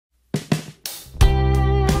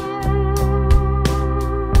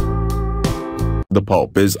The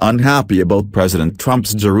Pope is unhappy about President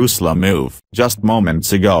Trump's Jerusalem move. Just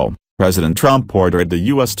moments ago, President Trump ordered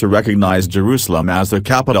the U.S. to recognize Jerusalem as the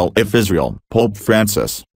capital of Israel. Pope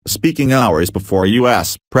Francis, speaking hours before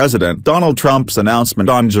U.S. President Donald Trump's announcement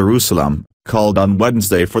on Jerusalem, called on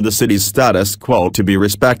Wednesday for the city's status quo to be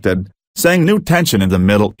respected, saying new tension in the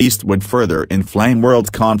Middle East would further inflame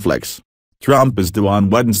world conflicts. Trump is due on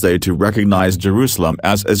Wednesday to recognize Jerusalem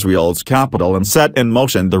as Israel's capital and set in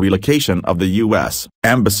motion the relocation of the U.S.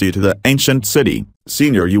 embassy to the ancient city,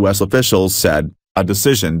 senior U.S. officials said, a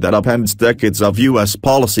decision that upends decades of U.S.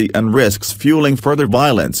 policy and risks fueling further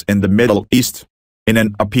violence in the Middle East. In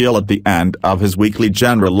an appeal at the end of his weekly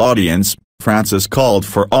general audience, Francis called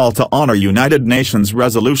for all to honor United Nations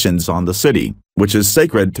resolutions on the city, which is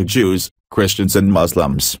sacred to Jews, Christians and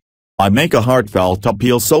Muslims. I make a heartfelt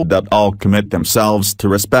appeal so that all commit themselves to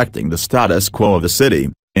respecting the status quo of the city,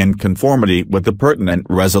 in conformity with the pertinent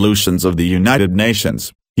resolutions of the United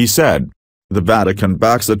Nations, he said. The Vatican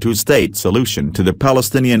backs a two-state solution to the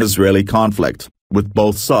Palestinian-Israeli conflict, with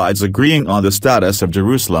both sides agreeing on the status of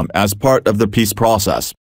Jerusalem as part of the peace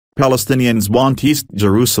process. Palestinians want East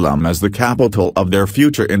Jerusalem as the capital of their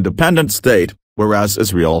future independent state, whereas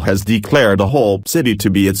Israel has declared the whole city to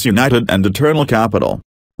be its united and eternal capital.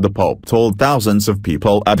 The Pope told thousands of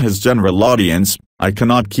people at his general audience, I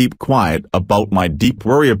cannot keep quiet about my deep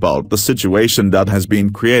worry about the situation that has been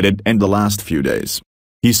created in the last few days.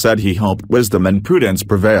 He said he hoped wisdom and prudence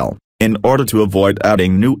prevail, in order to avoid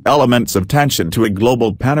adding new elements of tension to a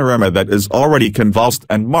global panorama that is already convulsed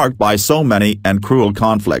and marked by so many and cruel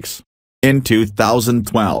conflicts. In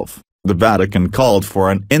 2012, the Vatican called for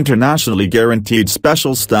an internationally guaranteed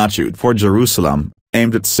special statute for Jerusalem,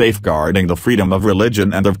 aimed at safeguarding the freedom of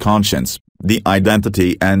religion and of conscience, the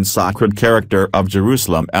identity and sacred character of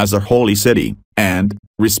Jerusalem as a holy city, and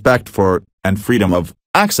respect for, and freedom of,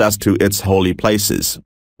 access to its holy places.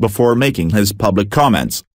 Before making his public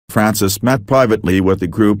comments, Francis met privately with a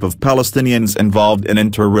group of Palestinians involved in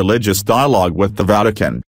inter-religious dialogue with the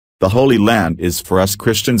Vatican. The Holy Land is for us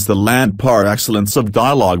Christians the land par excellence of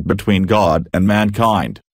dialogue between God and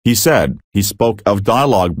mankind, he said. He spoke of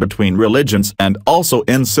dialogue between religions and also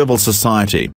in civil society.